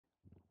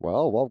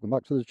Well, welcome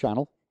back to the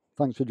channel.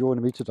 Thanks for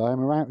joining me today.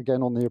 I'm out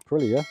again on the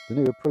Aprilia, the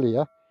new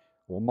Aprilia,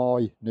 or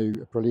my new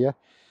Aprilia,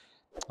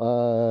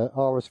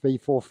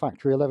 RSV4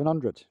 Factory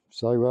 1100.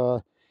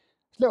 So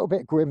it's a little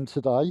bit grim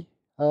today.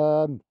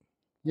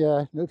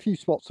 Yeah, a few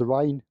spots of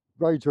rain.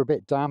 Roads are a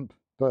bit damp,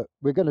 but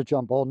we're going to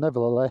jump on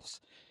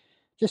nevertheless.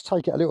 Just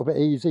take it a little bit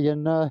easy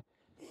and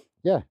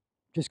yeah,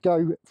 just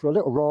go for a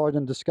little ride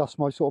and discuss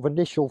my sort of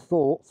initial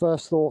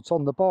first thoughts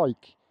on the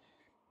bike.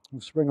 I'll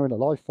spring her in a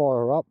live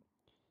fire up.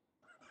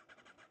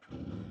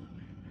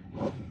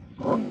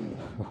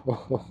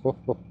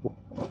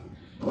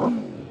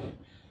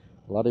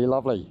 Bloody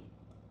lovely.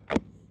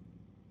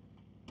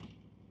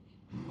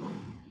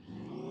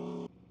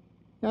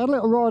 I had a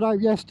little ride out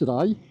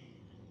yesterday,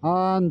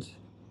 and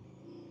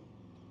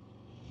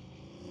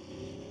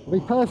to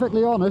be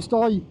perfectly honest,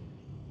 I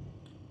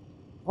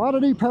had a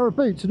new pair of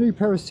boots, a new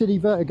pair of Sidi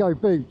Vertigo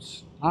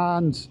boots,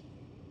 and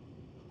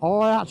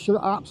I actually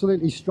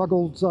absolutely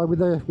struggled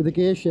with the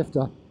gear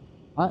shifter.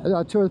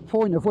 To a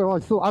point of where I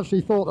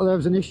actually thought that there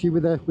was an issue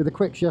with the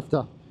quick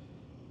shifter,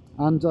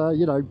 and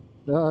you know,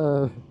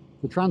 the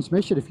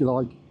transmission, if you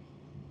like.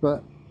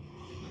 But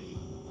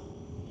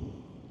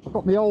I've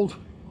got my old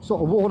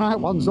sort of worn out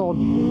ones on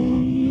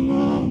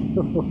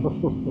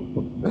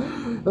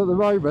at the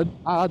moment,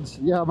 and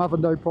yeah, I'm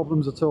having no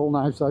problems at all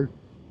now. So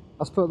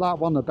let's put that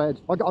one to bed.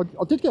 I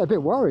did get a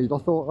bit worried. I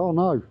thought, oh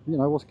no, you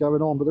know, what's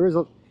going on? But there is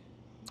a,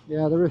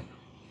 yeah, there is.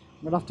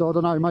 I'm gonna have to, I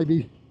don't know,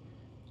 maybe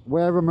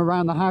wear them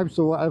around the house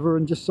or whatever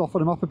and just soften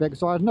them up a bit,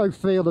 because I had no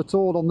feel at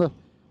all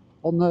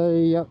on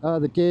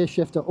the gear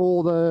shifter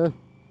or the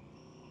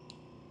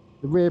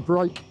rear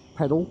brake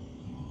pedal.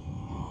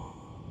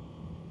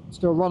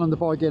 Still running the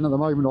bike in at the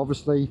moment,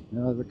 obviously.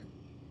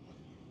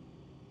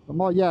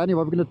 But yeah,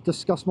 anyway, we're going to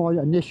discuss my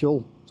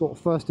initial sort of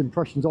first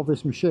impressions of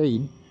this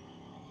machine.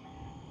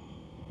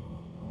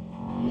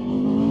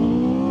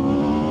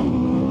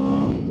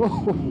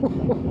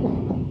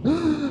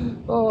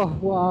 Oh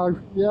wow,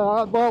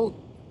 yeah, well,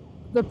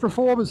 the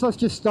performance, let's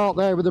just start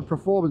there with the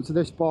performance of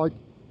this bike,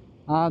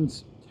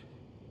 and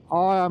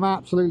I am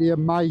absolutely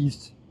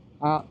amazed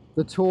at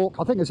the torque.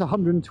 I think it's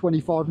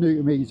 125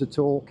 newton meters of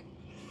torque,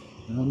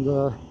 and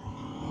a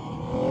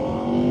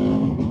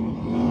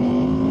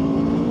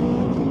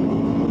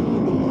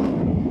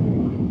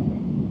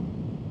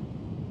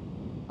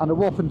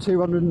whopping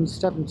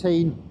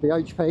 217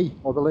 bhp,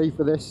 I believe,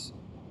 for this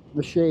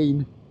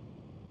machine.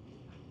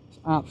 It's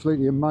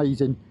absolutely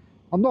amazing.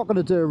 I'm not going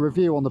to do a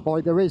review on the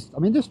bike. There is, I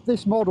mean,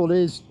 this model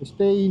is, it's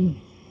been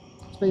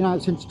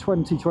out since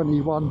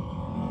 2021.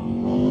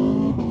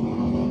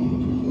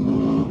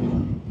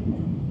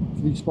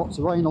 A few spots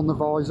of rain on the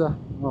visor,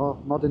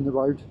 mud in the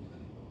road.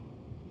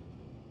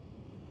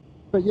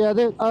 But yeah,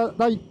 they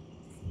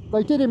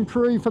did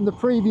improve from the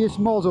previous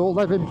model.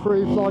 They've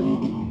improved, like,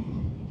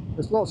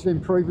 there's lots of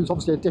improvements.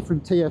 Obviously a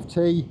different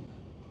TFT.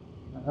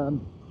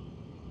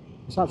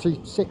 It's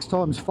actually 6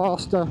 times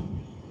faster.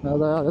 The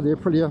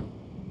Aprilia,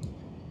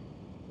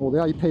 or the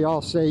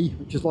APRC,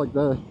 which is like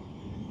the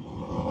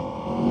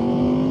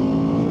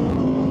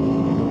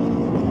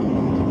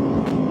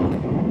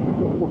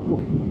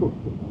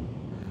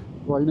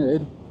brain it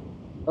in.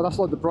 But that's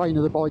like the brain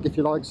of the bike, if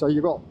you like. So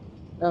you've got,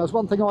 there's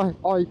one thing on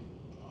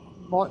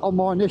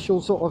my initial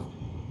sort of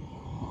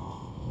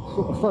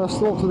first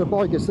thoughts of the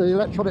bike is the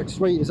electronic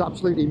suite is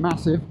absolutely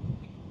massive,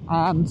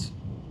 and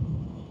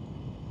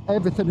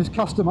everything is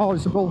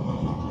customizable.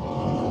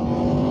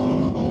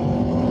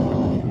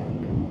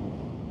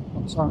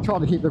 So I'm trying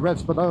to keep the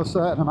revs below a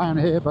certain amount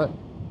here, but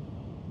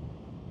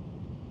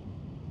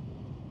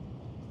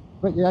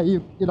yeah,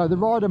 you know, the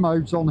rider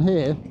modes on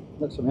here,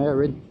 let some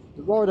air in.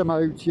 The rider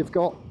modes you've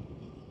got,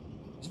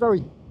 it's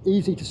very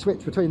easy to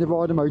switch between the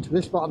rider modes with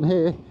this button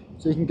here,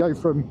 so you can go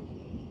from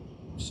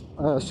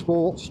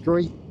sport,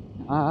 street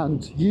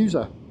and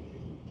user.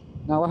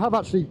 Now I have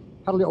actually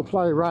had a little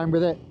play around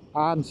with it,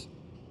 and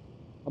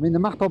I mean, the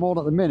map I'm on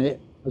at the minute,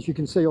 as you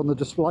can see on the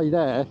display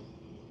there,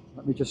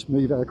 let me just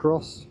move it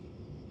across.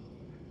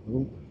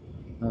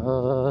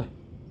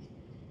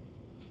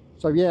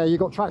 So yeah, you've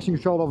got traction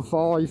control on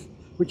 5,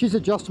 which is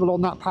adjustable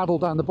on that paddle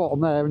down the bottom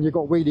there, and you've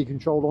got wheelie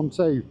control on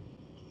 2.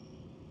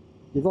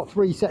 You've got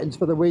 3 settings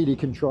for the wheelie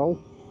control.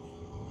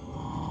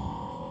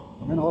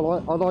 I mean,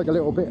 I like a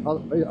little bit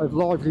of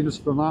liveliness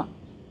from that.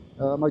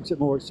 Makes it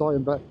more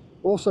exciting. But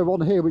also on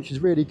here, which is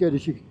really good,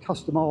 is you can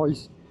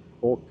customize,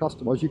 you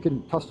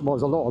can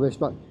customize a lot of this,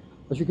 but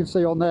as you can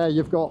see on there,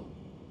 you've got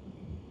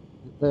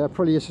the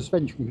Aprilia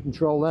suspension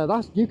control there.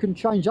 You can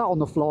change that on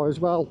the fly as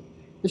well.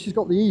 This has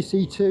got the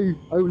EC2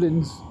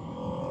 Öhlins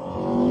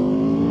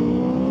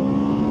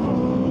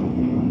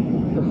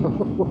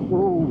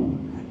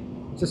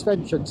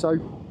suspension, so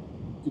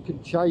you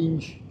can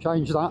change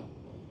that. I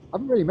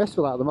haven't really messed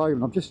with that at the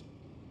moment. I'm just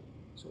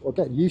sort of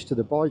getting used to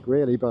the bike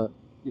really, but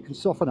you can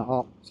soften it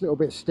up. It's a little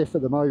bit stiff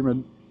at the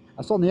moment.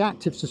 That's on the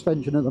active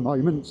suspension at the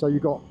moment, so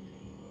you've got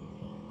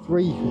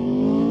 3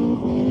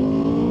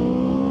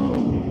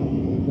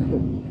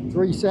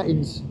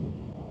 settings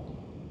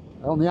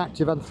on the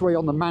active and 3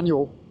 on the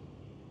manual.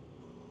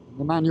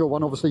 The manual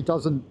one obviously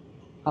doesn't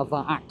have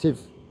that active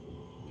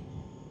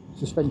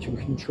suspension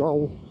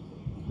control,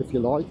 if you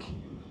like.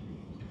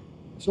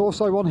 It's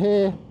also on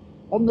here,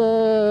 on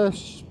the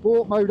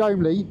sport mode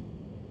only,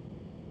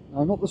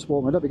 no, not the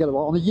sport mode, let me get it right,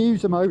 on the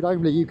user mode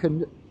only you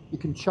can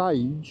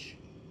change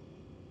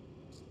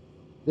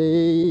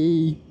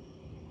the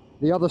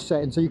other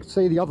settings, so you can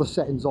see the other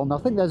settings on. I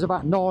think there's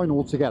about 9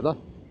 altogether.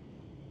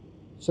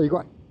 So you've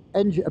got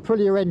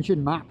Aprilia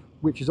engine map,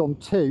 which is on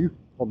 2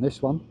 on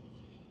this one.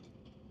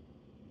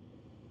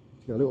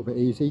 Go a little bit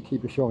easy,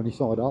 keep the shiny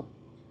side up.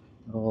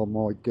 Oh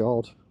my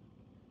god.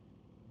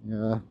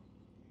 Yeah.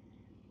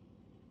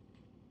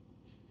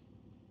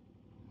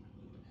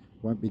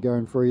 Won't be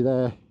going through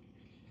there.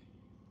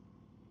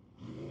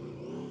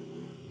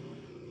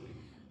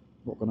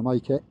 Not going to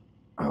make it.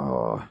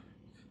 Oh.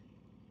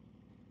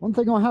 One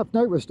thing I have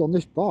noticed on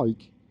this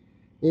bike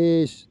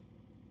is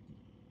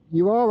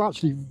you are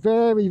actually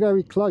very,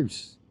 very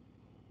close.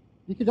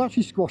 You could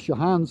actually squash your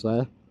hands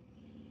there.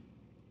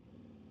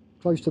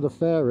 Close to the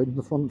fairing,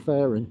 the front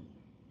fairing.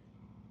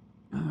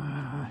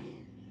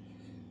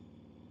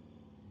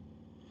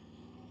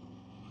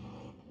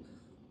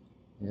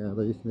 Yeah,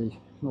 these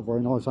not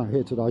very nice out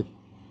here today.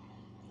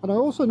 And I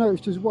also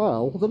noticed as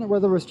well, I don't know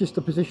whether it's just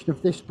the position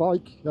of this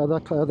bike,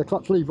 the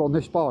clutch lever on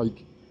this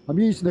bike. I'm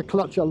using the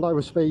clutch at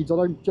lower speeds. I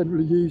don't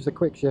generally use the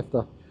quick shifter.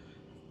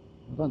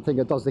 I don't think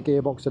it does the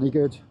gearbox any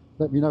good.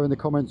 Let me know in the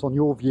comments on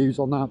your views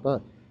on that,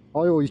 but I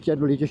always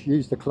generally just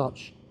use the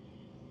clutch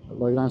at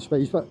low down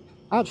speeds. But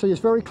actually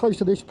it's very close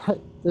to this,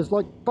 there's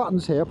like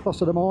buttons here,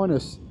 plus and a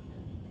minus.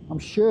 I'm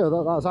sure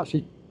that that's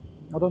actually,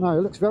 I don't know,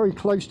 it looks very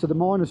close to the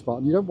minus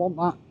button. You don't want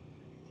that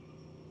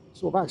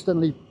sort of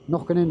accidentally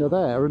knocking into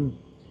there and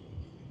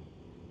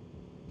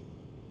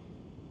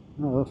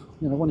you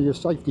know, one of your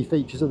safety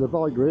features of the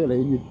bike really.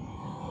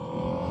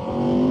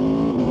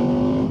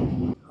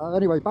 And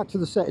anyway, back to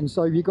the settings.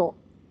 So you've got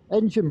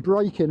engine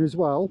braking as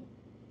well,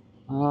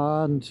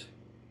 and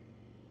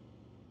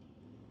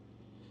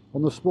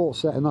on the sport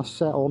setting that's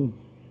set on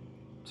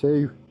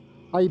 2,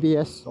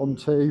 ABS on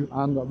 2,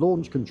 and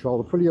launch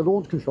control, Aprilia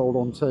launch control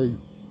on 2.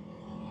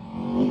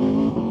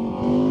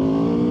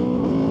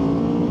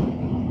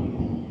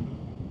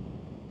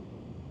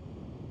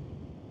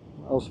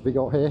 What else have we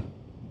got here?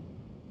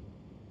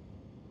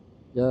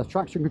 Yeah,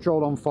 traction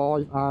control on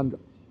 5 and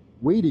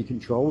wheelie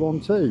control on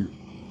 2.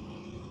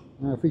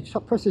 Now if we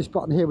press this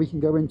button here we can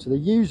go into the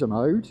user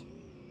mode,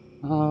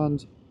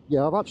 and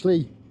yeah, I've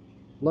actually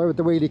lowered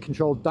the wheelie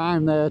control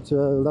down there to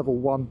level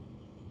 1,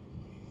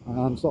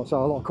 and so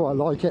I quite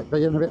like it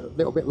being a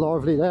little bit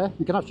lively there.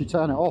 You can actually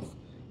turn it off,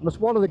 and that's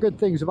one of the good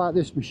things about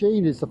this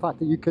machine, is the fact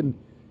that you can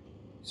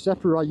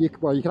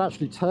separate, well, you can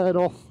actually turn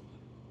off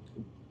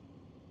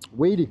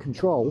wheelie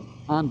control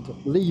and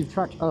leave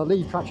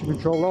traction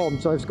control on,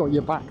 so it's got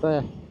your back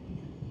there.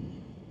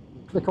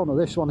 Click onto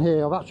this one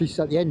here. I've actually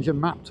set the engine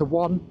map to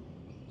 1,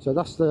 so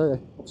that's the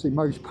obviously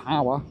most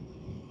power.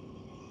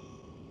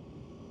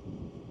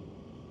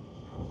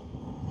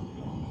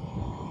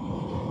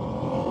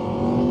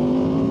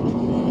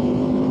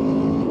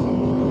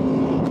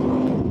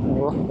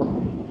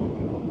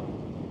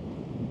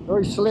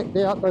 Very slick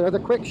there. The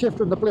quick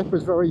shifter and the blipper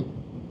is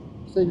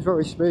seems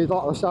very smooth.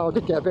 Like I say, I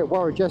did get a bit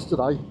worried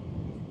yesterday.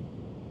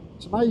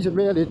 It's amazing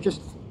really,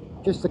 just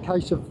a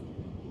case of,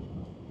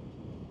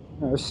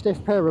 you know, a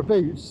stiff pair of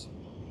boots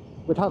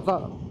would have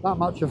that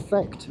much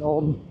effect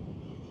on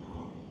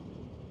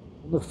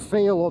the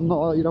feel on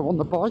the, you know, on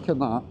the bike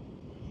and that.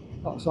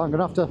 So I'm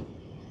gonna have to,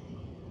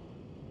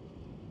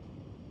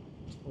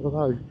 I don't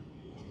know,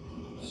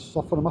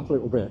 soften them up a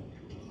little bit.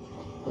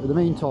 But in the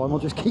meantime, I'll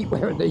just keep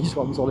wearing these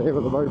ones on here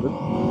at the moment.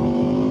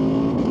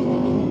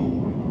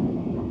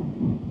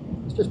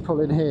 Let's just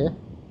pull in here,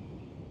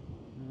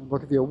 and I'll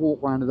give you a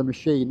walk round of the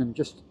machine and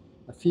just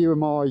a few of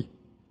my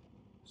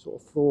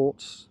sort of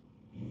thoughts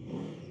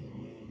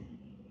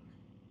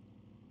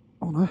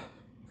on it.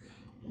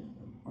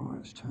 Alright,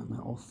 let's turn that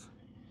off.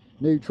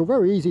 Neutral,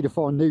 very easy to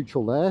find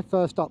neutral there.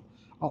 First up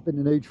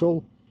into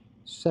neutral,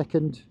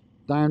 second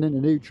down into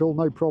neutral,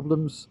 no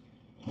problems.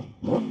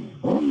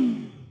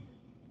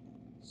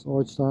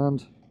 Side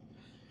stand.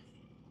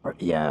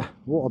 Yeah,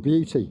 what a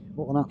beauty,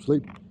 what an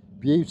absolute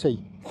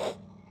beauty.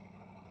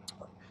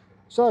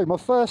 So my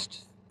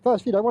first,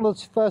 you know, one of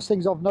the first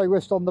things I've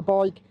noticed on the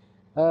bike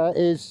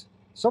is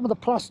some of the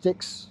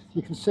plastics.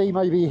 You can see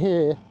maybe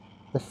here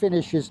the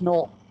finish is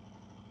not,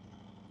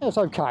 it's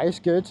okay, it's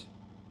good,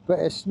 but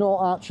it's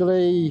not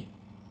actually,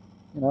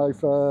 you know,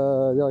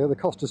 for the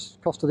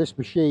cost of this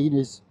machine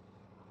is,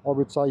 I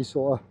would say,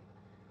 sort of,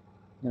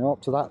 you know,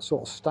 up to that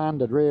sort of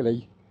standard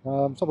really.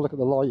 Let's have a look at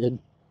the lighting.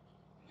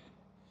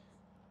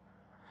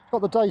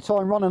 Got the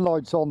daytime running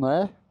lights on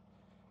there,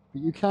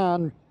 but you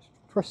can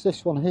press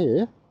this one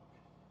here.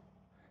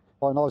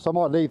 Quite nice. I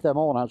might leave them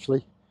on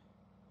actually.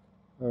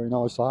 Very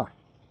nice that.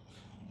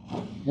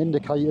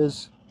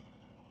 Indicators.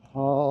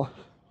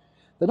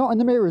 They're not in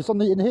the mirrors in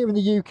here in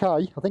the UK.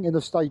 I think in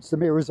the States the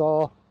mirrors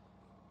are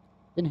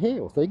in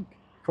here, I think.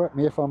 Correct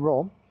me if I'm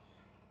wrong.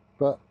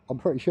 But I'm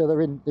pretty sure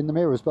they're in the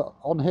mirrors, but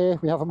on here,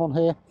 we have them on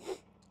here,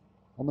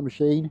 on the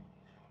machine.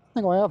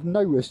 The thing I have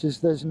noticed is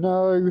there's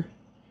no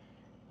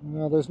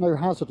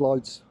hazard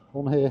lights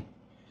on here.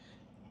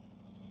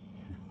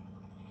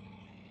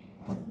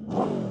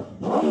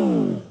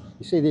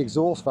 You see the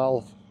exhaust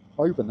valve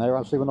open there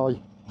actually when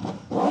I...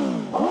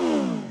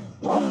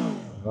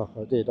 Oh,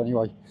 I did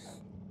anyway.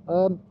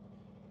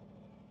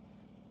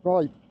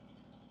 Right,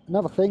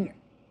 another thing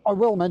I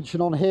will mention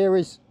on here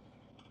is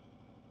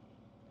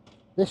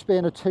this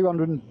being a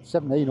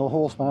 217 or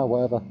horsepower,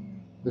 whatever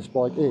this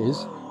bike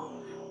is,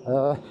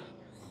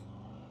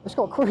 it's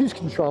got cruise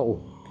control,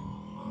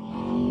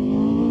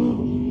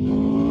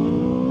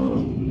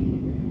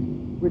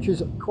 which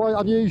is quite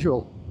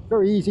unusual.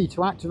 Very easy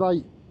to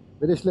activate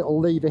with this little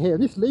lever here.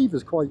 And this lever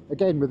is quite,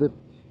 again, with the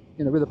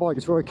with the bike,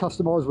 it's very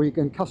customizable. You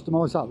can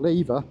customize that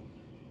lever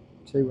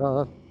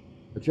to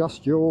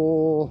adjust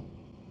your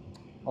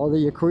either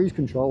your cruise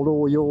control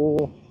or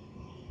your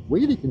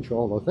wheelie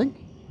control, I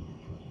think.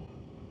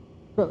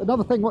 But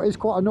another thing what is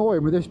quite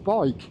annoying with this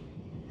bike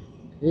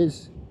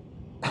is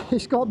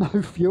it's got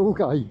no fuel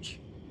gauge.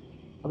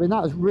 I mean,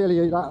 that's really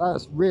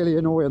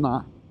annoying,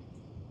 that,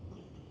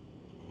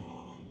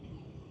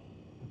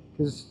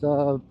 because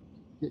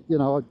you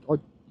know, I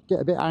get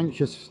a bit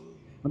anxious.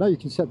 I know you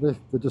can set the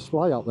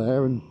display up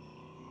there and,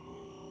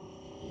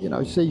 you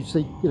know, see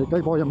go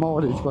by your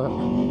mileage, but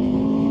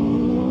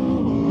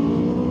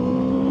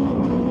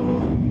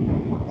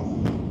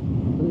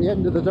at the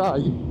end of the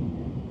day,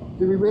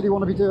 do we really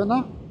want to be doing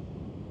that?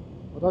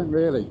 I don't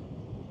really.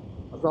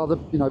 I'd rather,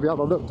 you know, be able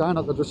to look down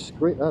at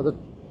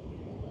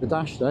the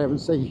dash there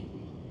and see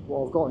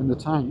what I've got in the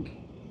tank.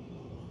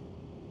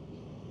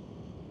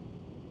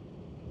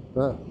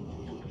 But,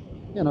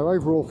 you know,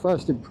 overall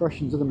first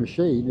impressions of the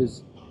machine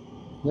is,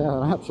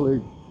 yeah, an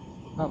absolute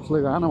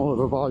animal of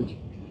a bike.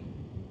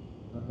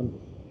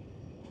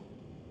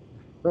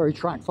 Very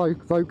track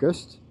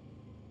focused.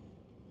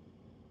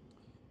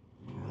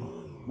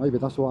 Maybe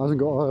that's why it hasn't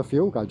got a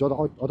fuel gauge. I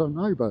don't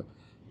know, but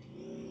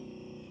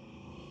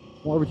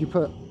why would you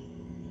put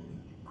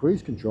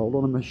cruise control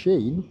on a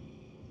machine?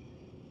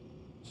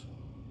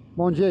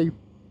 Mind you,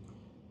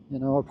 you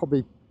know, I'll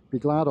probably be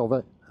glad of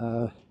it.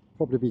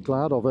 Probably be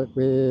glad of it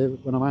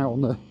when I'm out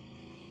on the,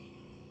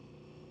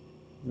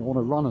 you know, on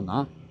a run and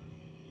that.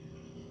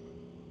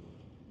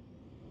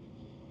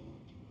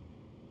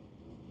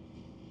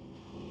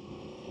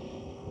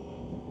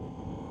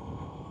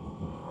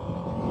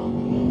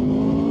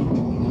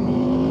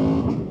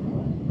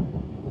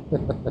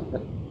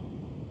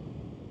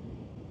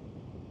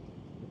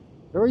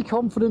 Very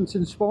confidence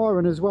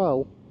inspiring as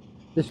well,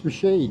 this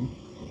machine.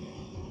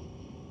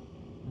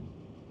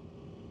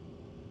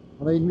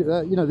 I mean,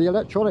 you know, the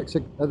electronics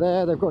are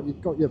there, they've got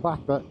your back,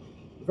 but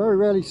you very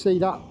rarely see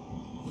that.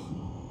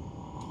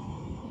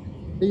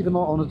 Even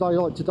like on a day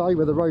like today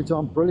where the roads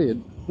aren't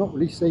brilliant, not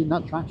really seen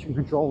that traction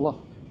controller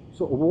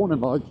sort of warning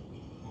light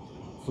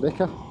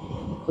flicker.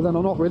 But then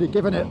I'm not really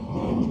giving it.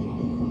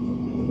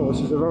 Well,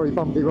 this is a very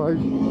bumpy road.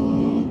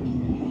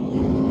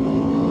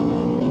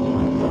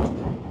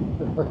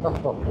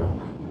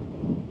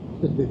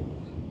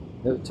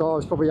 The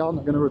tyres probably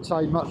aren't going to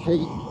retain much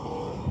heat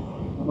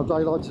on a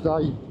day like today. I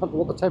don't know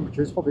what the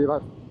temperature is, probably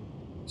about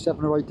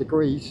 7 or 8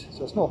 degrees,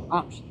 so it's not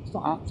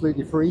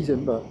absolutely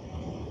freezing. But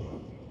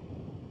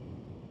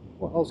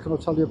what else can I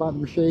tell you about the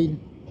machine?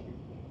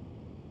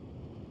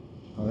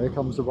 Oh, here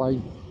comes the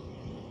rain.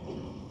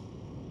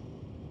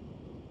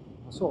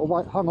 I sort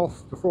of hung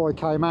off before I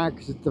came out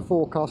because the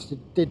forecast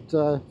did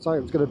say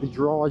it was going to be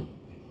dry,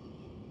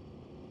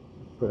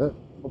 but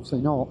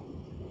obviously not.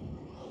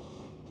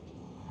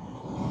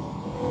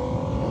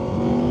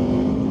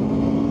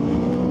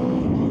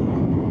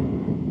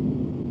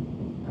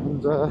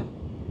 And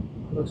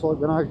looks like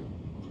we're now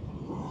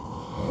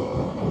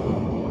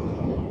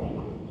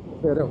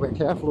be a little bit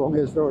careful along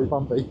here. It's very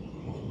bumpy,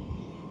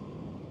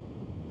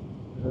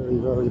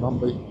 very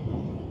bumpy.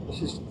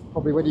 This is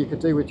probably when you could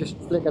do with just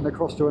flicking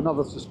across to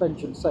another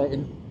suspension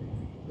setting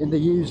in the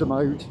user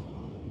mode,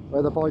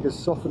 where the bike is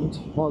softened,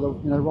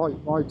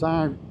 right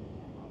down.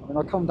 I mean,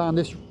 I come down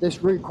this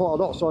route quite a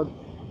lot, so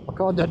I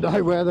kind of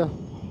know where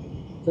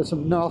there's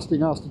some nasty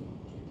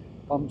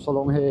bumps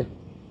along here.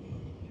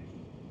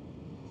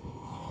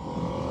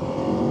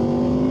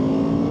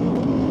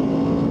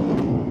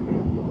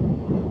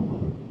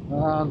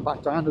 And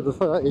back down to the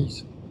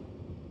 30s.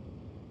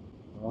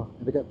 I'm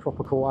going to get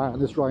proper caught out in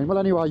this rain. Well,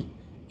 anyway,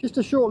 just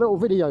a short little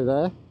video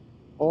there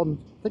on,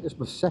 I think it's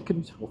my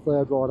second or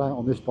third ride out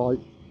on this bike,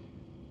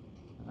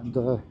 and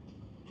sort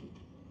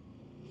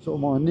of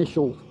my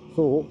initial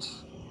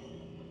thoughts.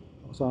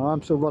 So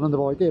I'm still running the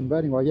bike in, but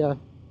anyway, yeah.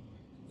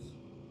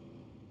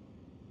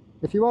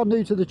 If you are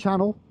new to the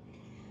channel,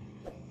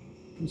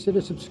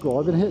 consider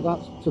subscribing, hit that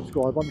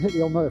subscribe button, hit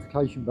the on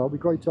notification bell. It'd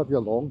be great to have you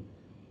along.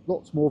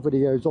 Lots more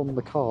videos on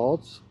the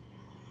cards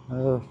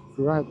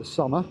throughout the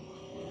summer.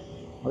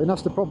 I mean,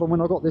 that's the problem when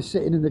I got this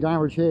sitting in the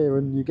garage here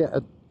and you get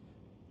a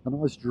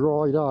nice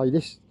dry day.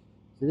 This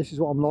is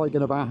what I'm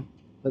liking about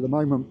at the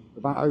moment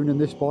about owning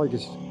this bike,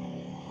 is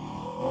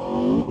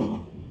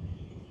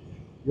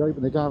you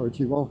open the garage,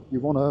 you want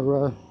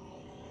to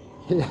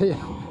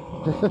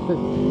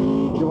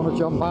you want to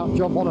jump out,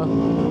 jump on her.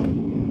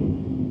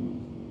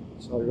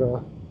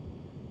 So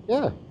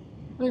yeah.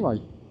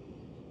 Anyway,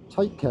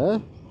 take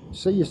care.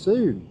 See you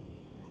soon.